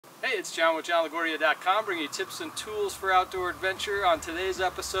Hey, it's John with JohnLaguardia.com, bringing you tips and tools for outdoor adventure. On today's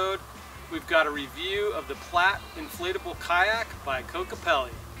episode, we've got a review of the Platte Inflatable Kayak by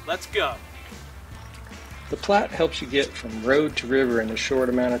Kokopelli. Let's go. The Platte helps you get from road to river in a short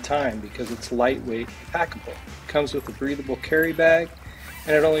amount of time because it's lightweight and packable. It comes with a breathable carry bag,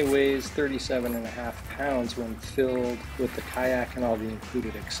 and it only weighs 37.5 pounds when filled with the kayak and all the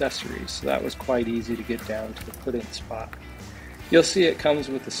included accessories. So that was quite easy to get down to the put-in spot. You'll see it comes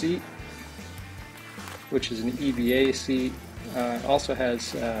with a seat, which is an EVA seat. It also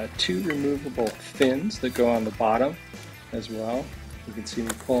has two removable fins that go on the bottom as well. You can see me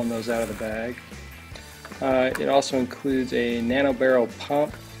pulling those out of the bag. It also includes a nano barrel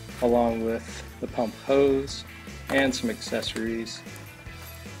pump along with the pump hose and some accessories.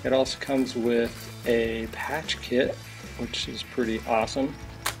 It also comes with a patch kit, which is pretty awesome.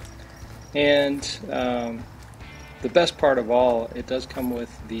 And the best part of all, it does come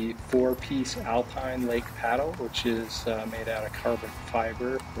with the 4-piece Alpine Lake paddle, which is made out of carbon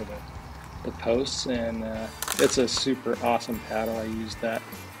fiber for the posts, and it's a super awesome paddle. I used that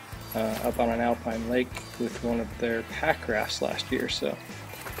up on an Alpine Lake with one of their pack rafts last year, so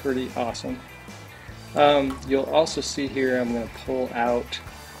pretty awesome. You'll also see here I'm going to pull out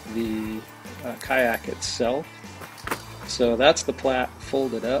the kayak itself. So that's the Platte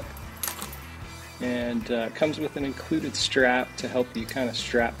folded up. And it comes with an included strap to help you kind of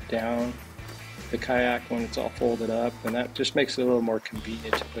strap down the kayak when it's all folded up, and that just makes it a little more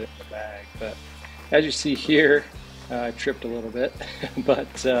convenient to put it in the bag. But as you see here, I tripped a little bit,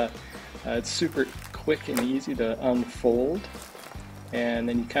 but it's super quick and easy to unfold. And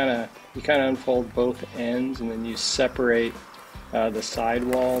then you kind of unfold both ends, and then you separate the side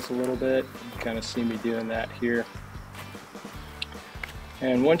walls a little bit. You kind of see me doing that here.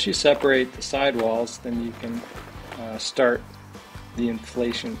 And once you separate the sidewalls, then you can start the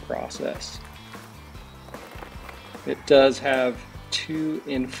inflation process. It does have two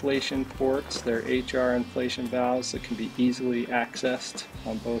inflation ports. They're HR inflation valves that can be easily accessed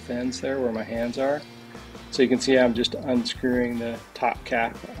on both ends there where my hands are. So you can see I'm just unscrewing the top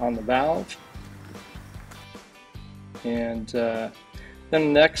cap on the valve. And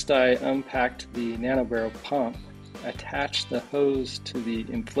then next I unpacked the nano barrel pump. Attach the hose to the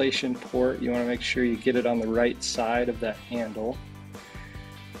inflation port. You want to make sure you get it on the right side of that handle,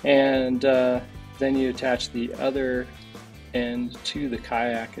 and then you attach the other end to the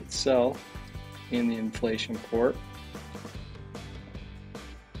kayak itself in the inflation port.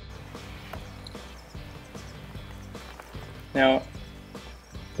 Now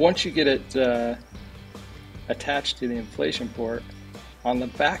once you get it attached to the inflation port, on the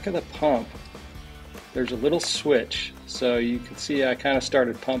back of the pump there's a little switch. So you can see I kind of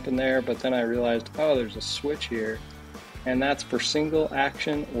started pumping there, but then I realized, oh, there's a switch here, and that's for single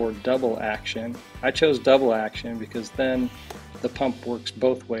action or double action. I chose double action because then the pump works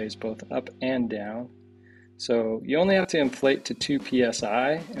both ways, both up and down. So you only have to inflate to 2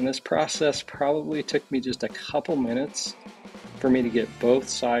 psi, and this process probably took me just a couple minutes for me to get both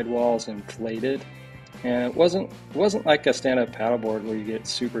sidewalls inflated. And it wasn't like a stand-up paddleboard where you get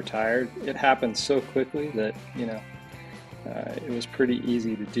super tired. It happened so quickly that, it was pretty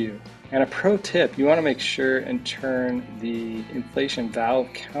easy to do. And a pro tip, you want to make sure and turn the inflation valve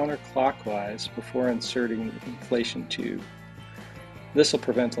counterclockwise before inserting the inflation tube. This will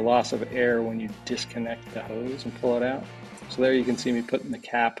prevent the loss of air when you disconnect the hose and pull it out. So there you can see me putting the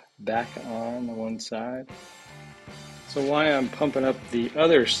cap back on the one side. So while I'm pumping up the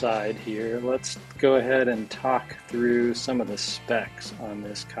other side here, let's go ahead and talk through some of the specs on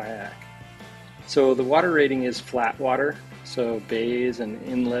this kayak. So the water rating is flat water, so bays and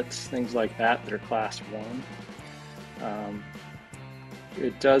inlets, things like that are class 1.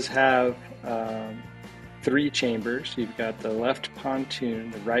 It does have 3 chambers. You've got the left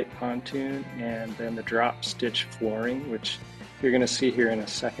pontoon, the right pontoon, and then the drop stitch flooring, which you're going to see here in a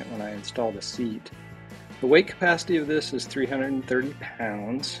second when I install the seat. The weight capacity of this is 330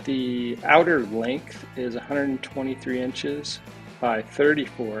 pounds. The outer length is 123 inches by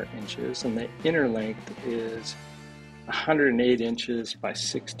 34 inches, and the inner length is 108 inches by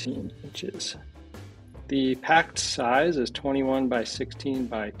 16 inches. The packed size is 21 by 16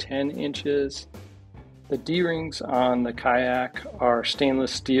 by 10 inches. The D-rings on the kayak are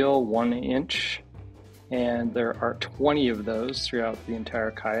stainless steel 1 inch, and there are 20 of those throughout the entire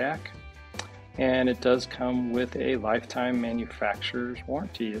kayak. And it does come with a lifetime manufacturer's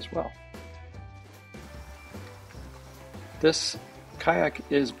warranty as well. This kayak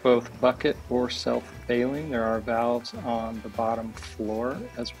is both bucket or self-bailing. There are valves on the bottom floor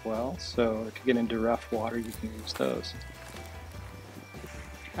as well, so if you get into rough water you can use those.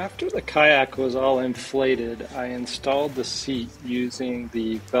 After the kayak was all inflated, I installed the seat using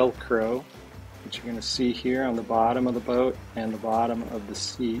the Velcro, which you're going to see here on the bottom of the boat and the bottom of the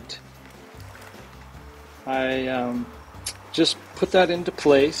seat. I just put that into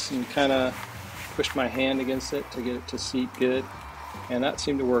place and kind of pushed my hand against it to get it to seat good, and that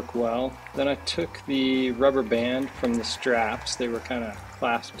seemed to work well. Then I took the rubber band from the straps. They were kind of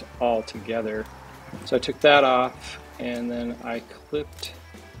clasped all together. So I took that off, and then I clipped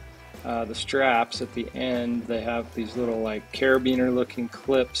the straps at the end. They have these little like carabiner looking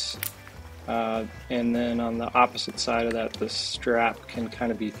clips, and then on the opposite side of that, the strap can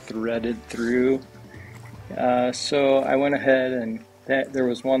kind of be threaded through. So I went ahead and there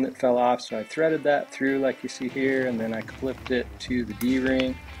was one that fell off, so I threaded that through like you see here, and then I clipped it to the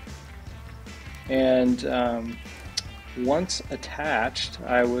D-ring. And once attached,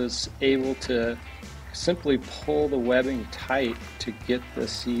 I was able to simply pull the webbing tight to get the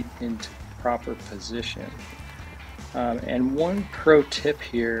seat into proper position. And one pro tip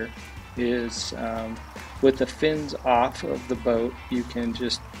here is with the fins off of the boat, you can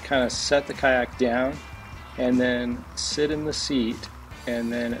just kind of set the kayak down and then sit in the seat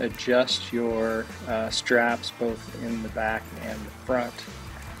and then adjust your straps both in the back and the front.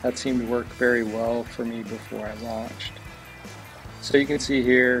 That seemed to work very well for me before I launched. So you can see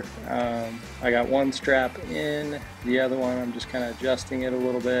here, I got one strap in, the other one I'm just kind of adjusting it a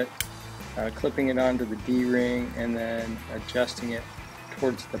little bit, clipping it onto the D-ring, and then adjusting it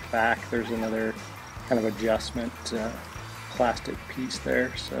towards the back. There's another kind of adjustment plastic piece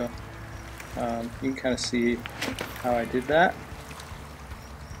there, so you can kind of see how I did that.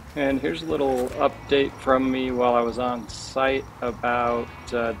 And here's a little update from me while I was on site about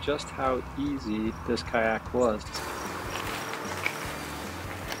just how easy this kayak was.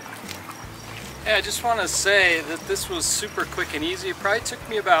 Yeah, I just want to say that this was super quick and easy. It probably took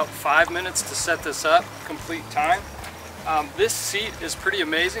me about 5 minutes to set this up, complete time. This seat is pretty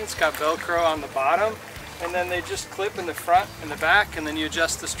amazing. It's got Velcro on the bottom, and then they just clip in the front and the back, and then you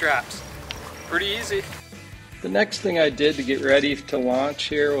adjust the straps. Pretty easy. The next thing I did to get ready to launch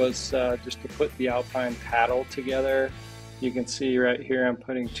here was just to put the Alpine paddle together. You can see right here I'm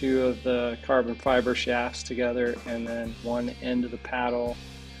putting two of the carbon fiber shafts together, and then one end of the paddle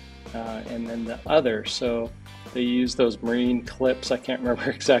and then the other. So they use those marine clips. I can't remember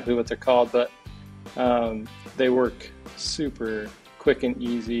exactly what they're called, but they work super quick and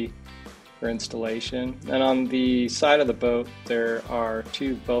easy for installation. And on the side of the boat there are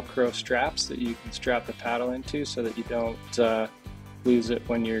two Velcro straps that you can strap the paddle into so that you don't lose it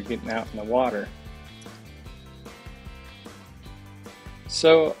when you're getting out in the water.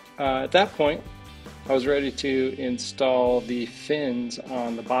 So at that point I was ready to install the fins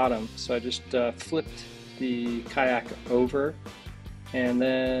on the bottom. So I just flipped the kayak over and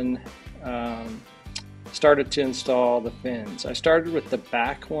then started to install the fins. I started with the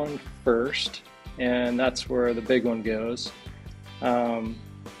back one first, and that's where the big one goes.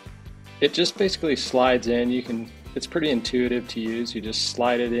 It just basically slides in. It's pretty intuitive to use. You just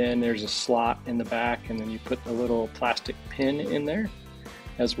slide it in. There's a slot in the back, and then you put the little plastic pin in there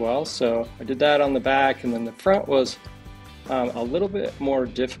as well. So I did that on the back, and then the front was a little bit more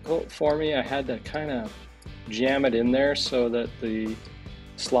difficult for me. I had to kind of jam it in there so that the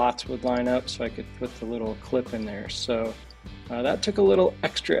slots would line up so I could put the little clip in there. So that took a little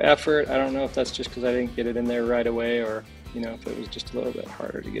extra effort. I don't know if that's just because I didn't get it in there right away, or if it was just a little bit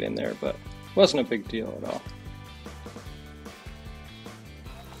harder to get in there, but it wasn't a big deal at all.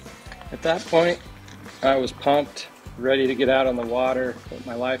 At that point I was pumped, ready to get out on the water, put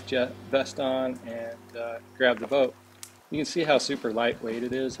my life vest on, and grab the boat. You can see how super lightweight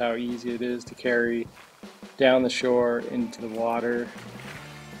it is, how easy it is to carry down the shore into the water.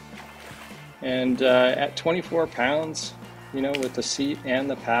 And at 24 pounds, with the seat and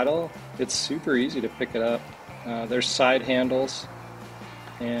the paddle, it's super easy to pick it up. There's side handles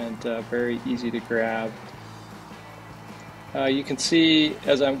and very easy to grab. You can see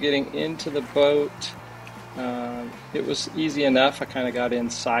as I'm getting into the boat, it was easy enough. I kind of got in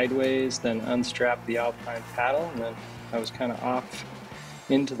sideways, then unstrapped the Alpine paddle, and then I was kind of off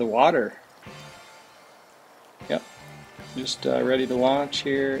into the water. Yep, just ready to launch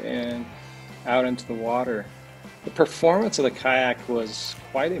here and out into the water. The performance of the kayak was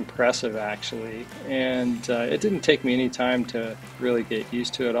quite impressive actually, and it didn't take me any time to really get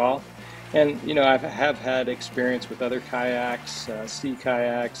used to it all. And I have had experience with other kayaks, sea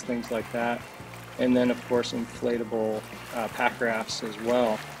kayaks, things like that, and then of course inflatable pack rafts as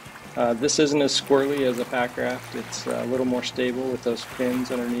well. This isn't as squirrely as a pack raft. It's a little more stable with those fins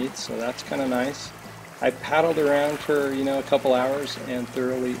underneath, so that's kind of nice. I paddled around for a couple hours and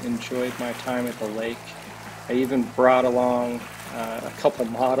thoroughly enjoyed my time at the lake. I even brought along a couple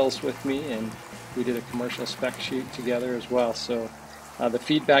models with me, and we did a commercial spec shoot together as well. So the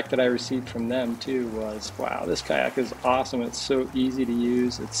feedback that I received from them too was, wow, this kayak is awesome. It's so easy to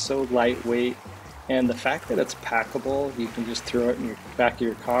use. It's so lightweight. And the fact that it's packable, you can just throw it in the back of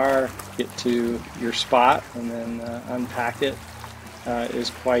your car, get to your spot, and then unpack it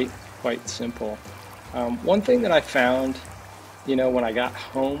is quite simple. One thing that I found, when I got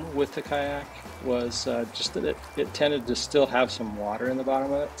home with the kayak was just that it tended to still have some water in the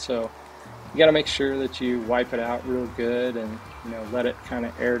bottom of it. So you got to make sure that you wipe it out real good and let it kind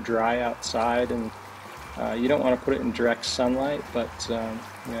of air dry outside. And you don't want to put it in direct sunlight, but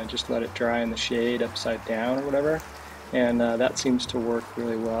just let it dry in the shade upside down or whatever. And that seems to work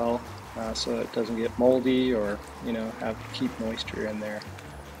really well, so it doesn't get moldy or keep moisture in there.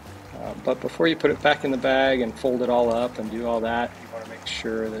 But before you put it back in the bag and fold it all up and do all that, you want to make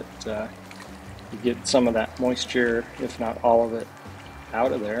sure that you get some of that moisture, if not all of it,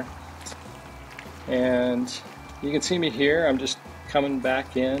 out of there. And you can see me here. I'm just coming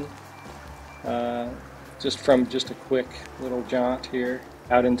back in just from a quick little jaunt here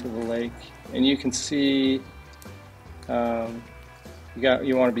out into the lake, and you can see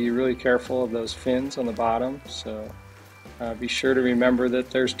you want to be really careful of those fins on the bottom. So be sure to remember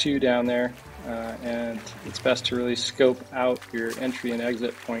that there's two down there, and it's best to really scope out your entry and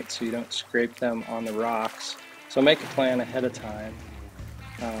exit points so you don't scrape them on the rocks. So make a plan ahead of time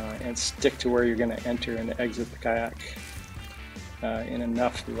and stick to where you're going to enter and exit the kayak in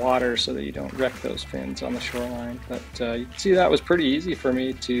enough water so that you don't wreck those fins on the shoreline. But you can see that was pretty easy for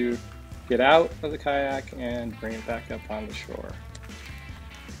me to get out of the kayak and bring it back up on the shore.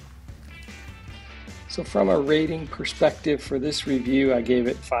 So from a rating perspective for this review, I gave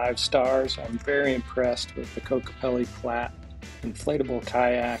it 5 stars. I'm very impressed with the Kokopelli Platte Inflatable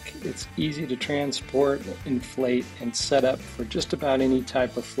Kayak. It's easy to transport, inflate, and set up for just about any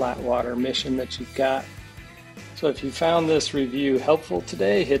type of flat water mission that you've got. So if you found this review helpful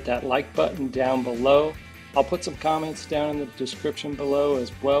today, hit that like button down below. I'll put some comments down in the description below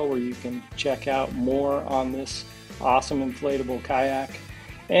as well, where you can check out more on this awesome inflatable kayak.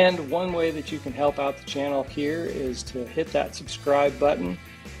 And one way that you can help out the channel here is to hit that subscribe button,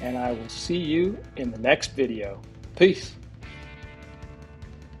 and I will see you in the next video. Peace.